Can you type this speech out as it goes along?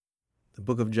The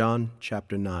book of John,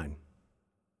 chapter 9.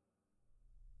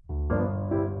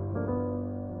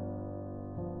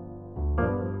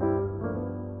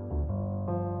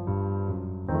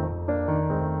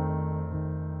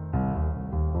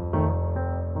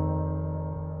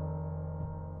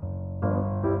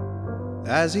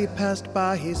 As he passed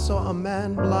by, he saw a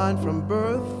man blind from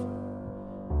birth,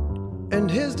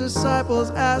 and his disciples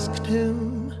asked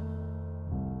him,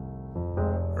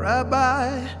 "Rabbi,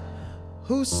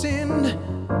 who sinned,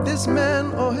 this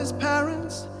man or his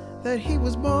parents, that he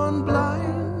was born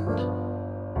blind?"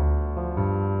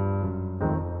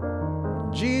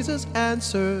 Jesus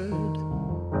answered,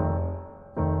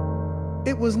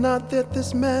 "It was not that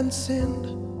this man sinned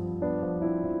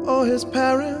or his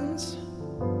parents,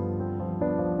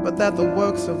 but that the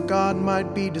works of God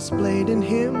might be displayed in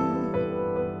him.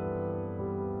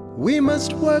 We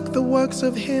must work the works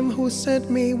of him who sent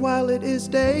me while it is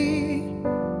day.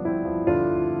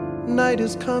 Night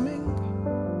is coming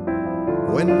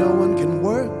when no one can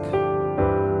work.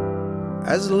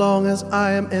 As long as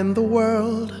I am in the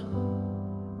world,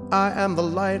 I am the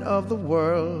light of the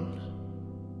world."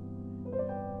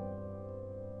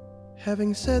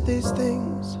 Having said these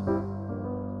things,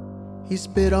 he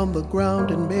spit on the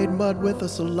ground and made mud with the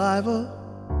saliva.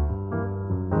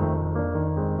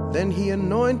 Then he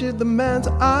anointed the man's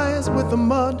eyes with the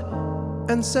mud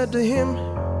and said to him,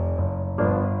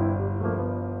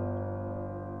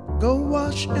 "Go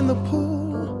wash in the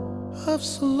pool of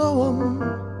Siloam,"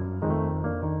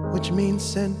 which means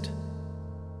sent.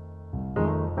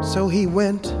 So he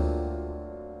went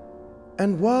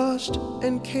and washed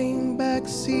and came back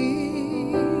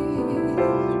seeing.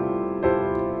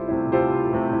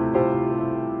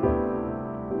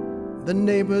 The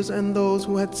neighbors and those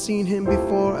who had seen him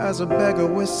before as a beggar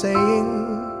were saying,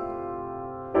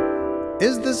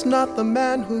 "Is this not the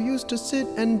man who used to sit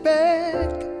and beg?"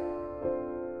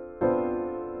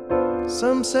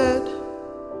 Some said,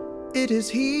 "It is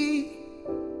he."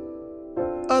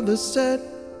 Others said,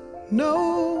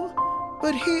 "No,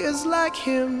 but he is like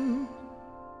him."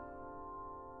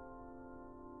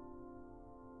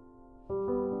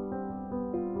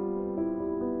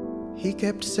 He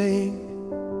kept saying,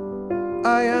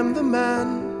 "I am the man."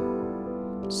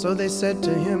 So they said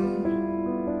to him,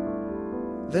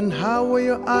 "Then how were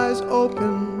your eyes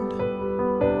opened?"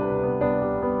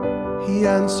 He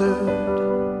answered,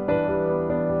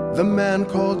 "The man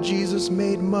called Jesus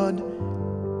made mud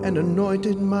and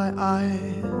anointed my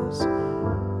eyes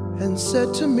and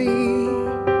said to me,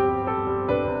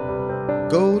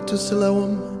 'Go to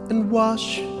Siloam and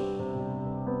wash.'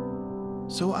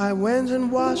 So I went and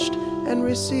washed and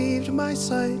received my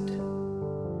sight."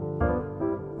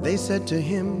 They said to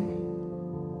him,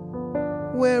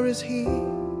 "Where is he?"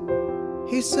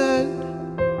 He said,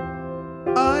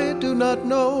 "I do not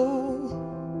know."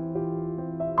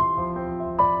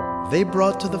 They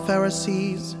brought to the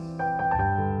Pharisees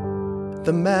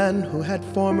the man who had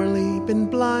formerly been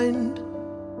blind.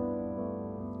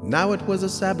 Now it was a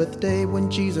Sabbath day when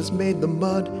Jesus made the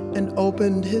mud and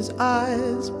opened his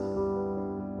eyes.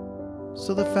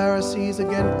 So the Pharisees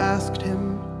again asked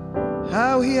him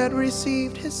how he had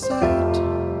received his sight.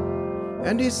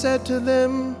 And he said to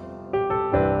them,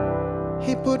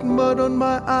 "He put mud on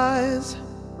my eyes,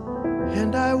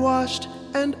 and I washed,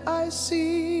 and I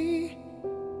see."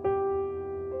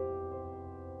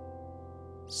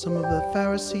 Some of the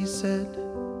Pharisees said,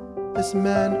 "This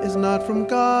man is not from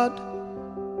God,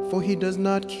 for he does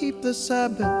not keep the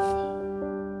Sabbath."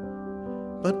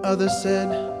 But others said,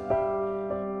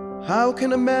 "How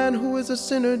can a man who is a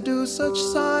sinner do such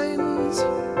signs?"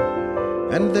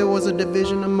 And there was a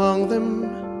division among them.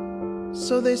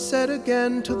 So they said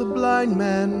again to the blind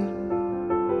man,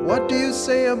 "What do you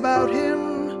say about him?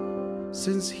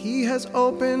 Since he has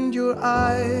opened your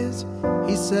eyes,"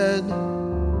 he said,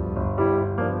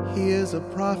 "he is a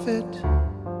prophet."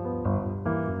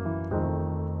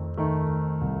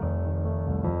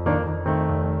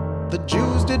 The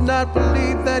Jews did not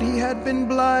believe that he had been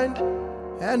blind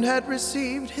and had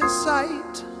received his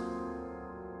sight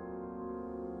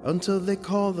until they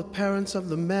called the parents of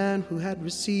the man who had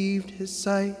received his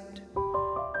sight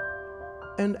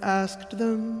and asked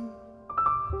them,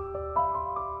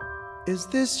 "Is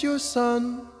this your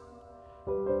son,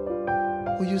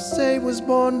 who you say was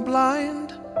born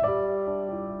blind?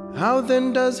 How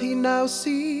then does he now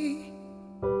see?"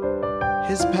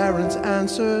 His parents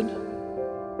answered,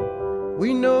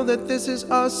 "We know that this is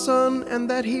our son and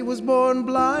that he was born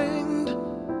blind.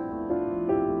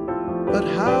 But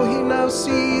how he now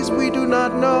sees we do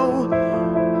not know,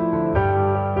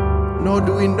 nor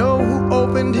do we know who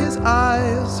opened his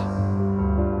eyes.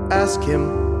 Ask him."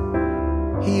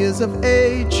 He is of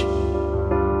age.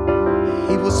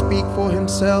 He will speak for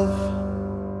himself.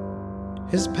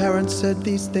 His parents said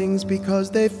these things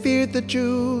because they feared the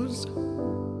Jews.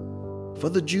 For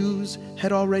the Jews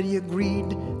had already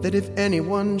agreed that if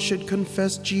anyone should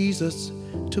confess Jesus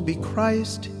to be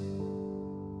Christ,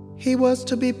 he was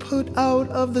to be put out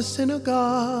of the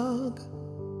synagogue.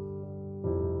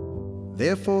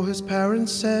 Therefore his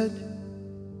parents said,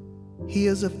 "He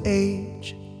is of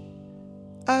age.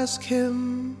 Ask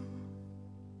him."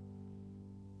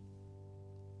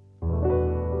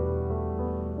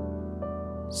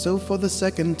 So for the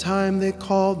second time they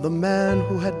called the man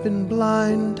who had been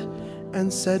blind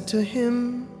and said to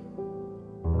him,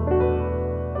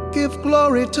 "Give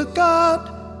glory to God.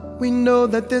 We know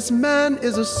that this man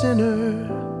is a sinner."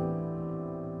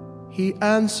 He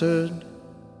answered,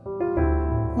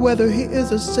 "Whether he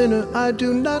is a sinner, I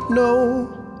do not know.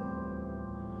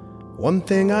 One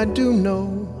thing I do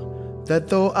know, that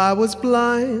though I was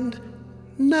blind,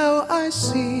 now I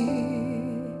see."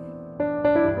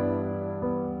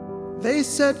 They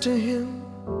said to him,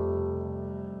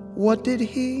 "What did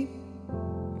he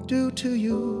do to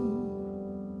you?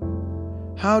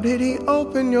 How did he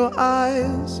open your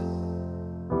eyes?"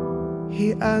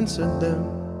 He answered them,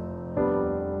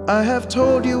 "I have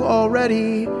told you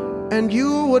already, and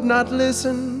you would not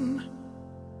listen.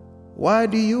 Why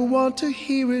do you want to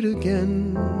hear it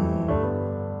again?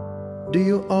 Do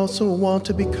you also want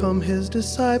to become his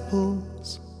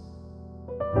disciples?"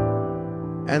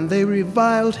 And they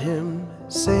reviled him,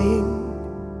 saying,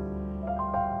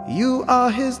 "You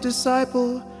are his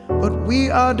disciple, but we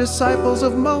are disciples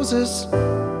of Moses.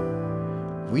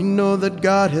 We know that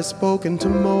God has spoken to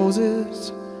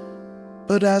Moses,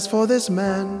 but as for this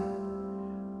man,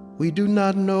 we do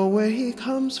not know where he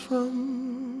comes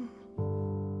from."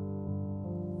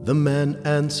 The man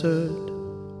answered,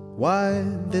 "Why,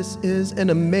 this is an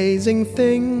amazing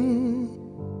thing.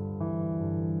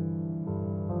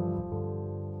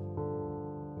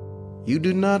 You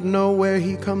do not know where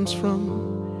he comes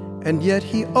from, and yet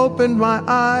he opened my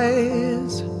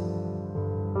eyes.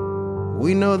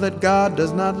 We know that God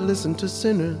does not listen to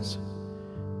sinners,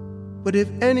 but if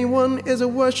anyone is a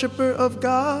worshiper of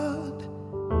God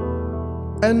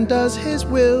and does his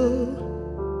will,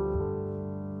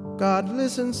 God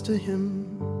listens to him.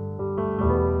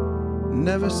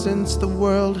 Never since the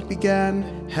world began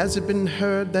has it been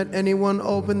heard that anyone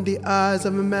opened the eyes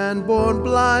of a man born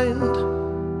blind.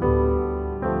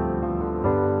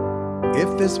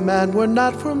 If this man were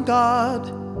not from God,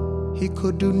 he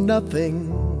could do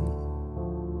nothing."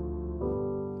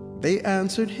 They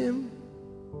answered him,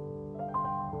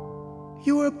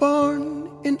 "You were born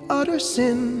in utter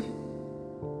sin,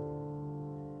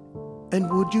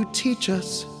 and would you teach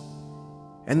us?"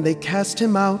 And they cast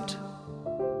him out.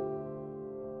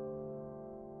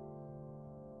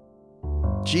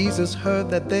 Jesus heard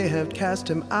that they had cast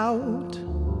him out,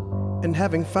 and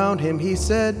having found him, he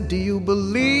said, "Do you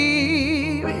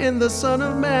believe in the Son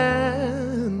of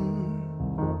Man?"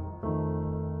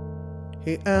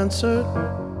 He answered,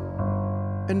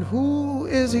 "And who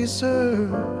is he, sir,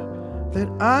 that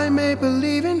I may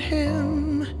believe in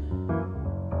him?"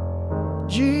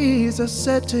 Jesus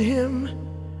said to him,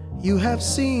 "You have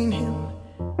seen him,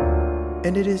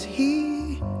 and it is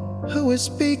he who is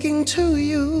speaking to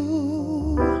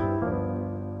you."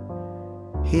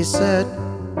 He said,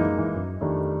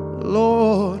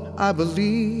 "Lord, I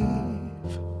believe."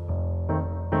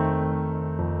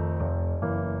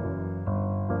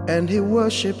 And he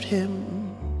worshiped him.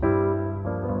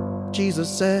 Jesus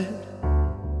said,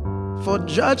 "For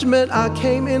judgment I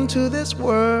came into this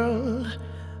world,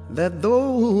 that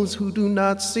those who do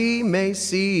not see may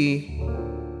see,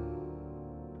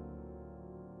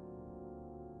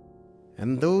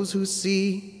 and those who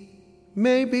see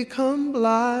may become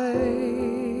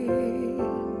blind."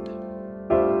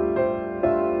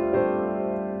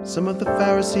 Some of the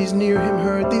Pharisees near him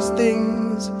heard these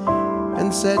things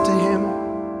and said to him,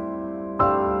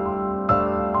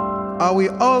 "Are we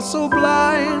also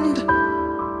blind?"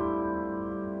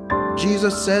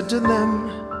 Jesus said to them,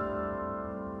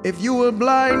 "If you were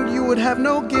blind, you would have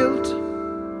no guilt.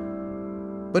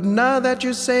 But now that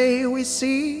you say we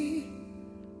see,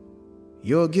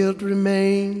 your guilt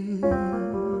remains."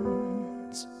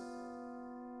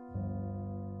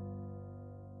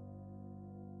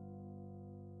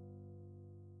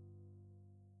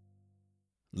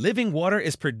 Living Water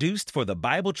is produced for the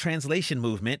Bible translation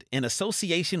movement in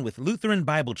association with Lutheran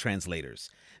Bible Translators.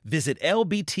 Visit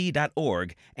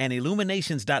lbt.org and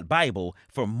illuminations.bible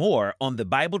for more on the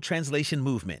Bible translation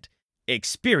movement.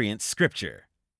 Experience Scripture.